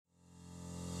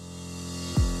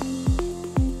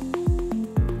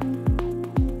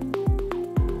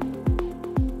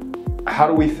how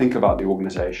do we think about the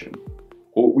organization?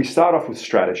 Well, we start off with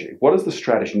strategy. What is the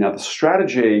strategy? Now, the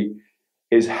strategy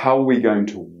is how are we going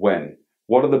to win?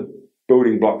 What are the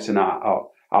building blocks in our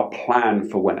plan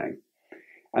for winning?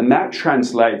 And that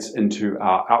translates into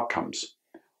our outcomes,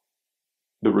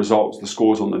 the results, the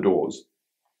scores on the doors.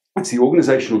 It's the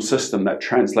organizational system that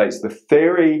translates the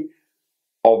theory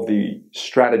of the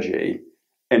strategy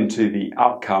into the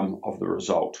outcome of the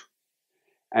result.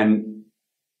 And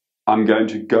I'm going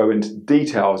to go into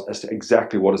details as to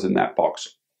exactly what is in that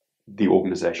box, the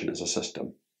organization as a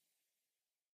system.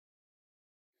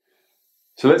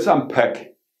 So let's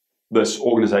unpick this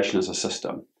organization as a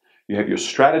system. You have your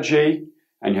strategy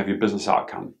and you have your business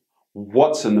outcome.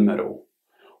 What's in the middle?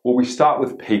 Well, we start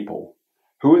with people.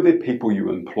 Who are the people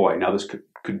you employ? Now, this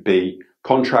could be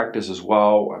contractors as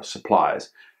well, or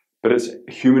suppliers, but it's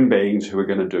human beings who are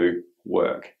going to do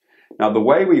work. Now, the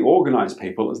way we organize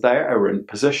people is they are in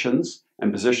positions,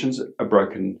 and positions are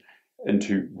broken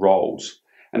into roles.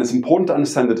 And it's important to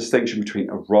understand the distinction between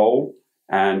a role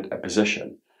and a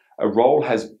position. A role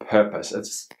has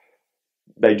purpose.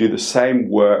 They do the same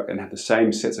work and have the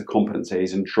same sets of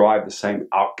competencies and drive the same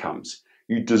outcomes.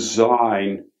 You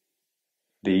design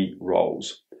the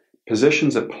roles.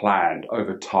 Positions are planned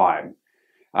over time.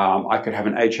 I could have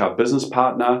an HR business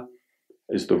partner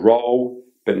is the role,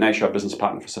 but an HR business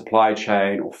partner for supply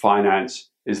chain or finance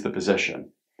is the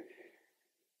position.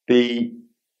 The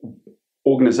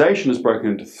organization is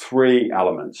broken into three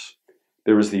elements.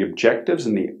 There is the objectives,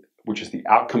 which is the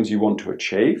outcomes you want to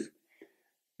achieve.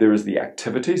 There is the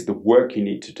activities, the work you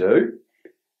need to do.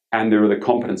 And there are the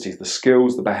competencies, the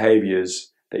skills, the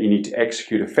behaviors that you need to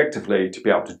execute effectively to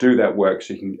be able to do that work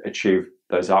so you can achieve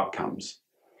those outcomes.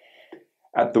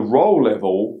 At the role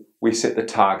level, we set the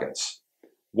targets.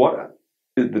 What are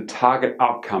the target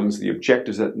outcomes, the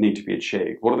objectives that need to be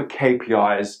achieved? What are the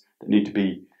KPIs that need to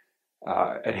be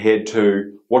adhered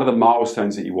to? What are the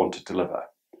milestones that you want to deliver?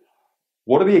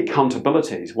 What are the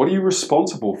accountabilities? What are you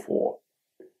responsible for?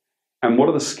 And what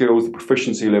are the skills, the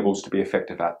proficiency levels to be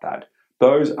effective at that?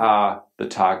 Those are the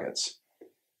targets.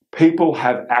 People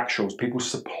have actuals. People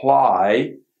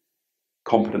supply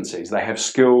competencies. They have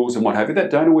skills and what have you that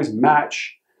don't always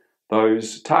match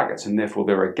those targets, and therefore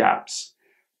there are gaps.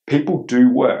 People do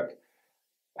work.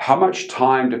 How much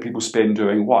time do people spend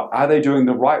doing what? Are they doing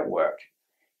the right work?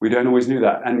 We don't always know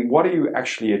that. And what are you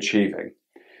actually achieving?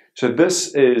 So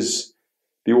this is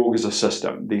the org as a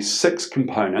system. These 6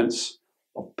 components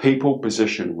of people,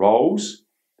 position, roles,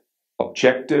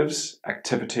 objectives,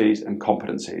 activities, and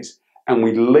competencies. And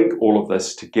we link all of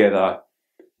this together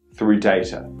through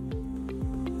data.